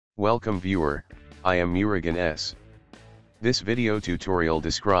Welcome viewer, I am Murugan S. This video tutorial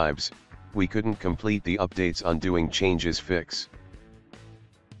describes, we couldn't complete the updates undoing changes fix.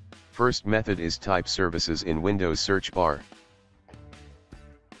 First method is type services in Windows search bar.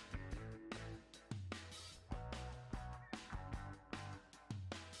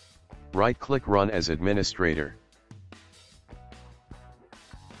 Right-click Run as administrator.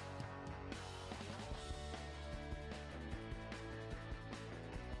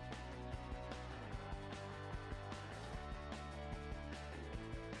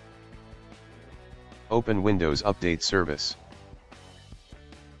 Open Windows Update Service.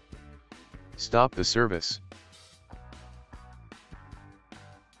 Stop the service.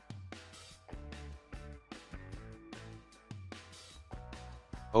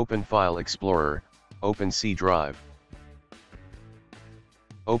 Open File Explorer, open C drive.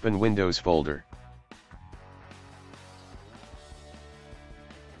 Open Windows folder.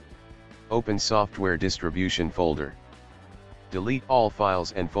 Open Software Distribution folder. Delete all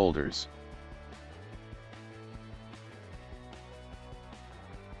files and folders.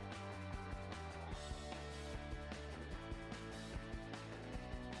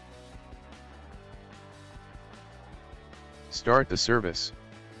 Start the service.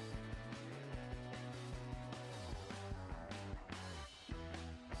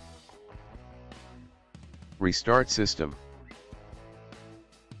 Restart system.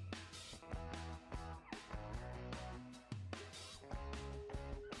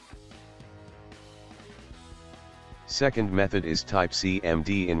 Second method is type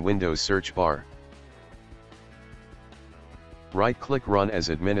CMD in Windows search bar. Right-click Run as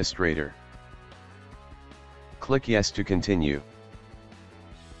administrator. Click Yes to continue.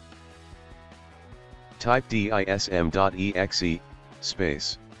 Type dism.exe,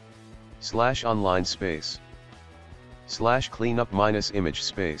 space, /online space, /cleanup -image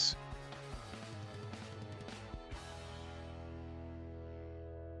space.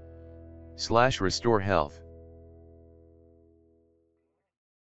 /restore health.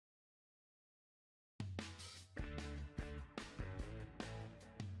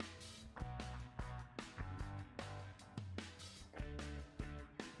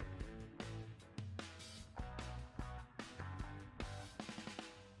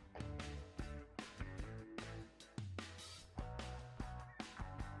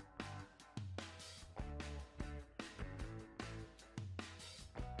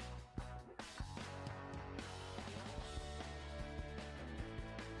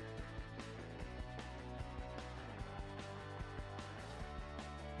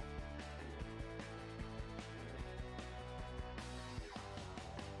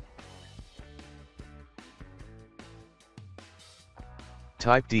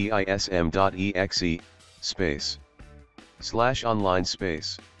 Type dism.exe, space, /online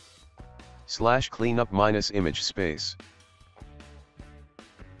space, /cleanup -image space,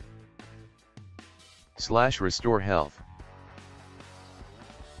 /restore health.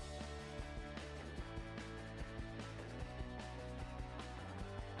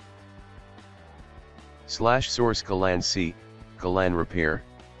 /source colon C, colon repair,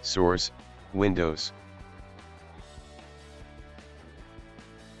 source, Windows.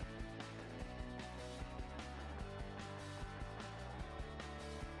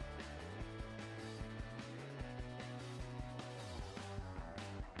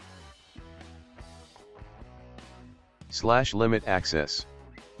 /limit access.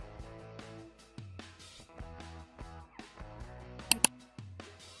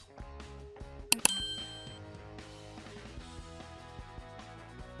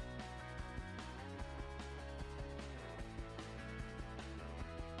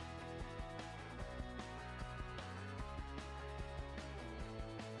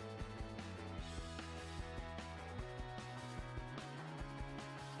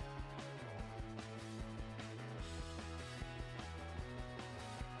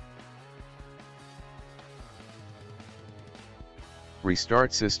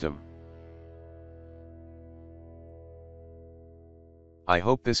 Restart system. I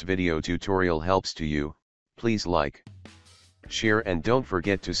hope this video tutorial helps to you. Please like, share and don't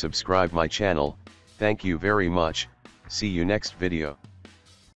forget to subscribe my channel. Thank you very much. See you next video.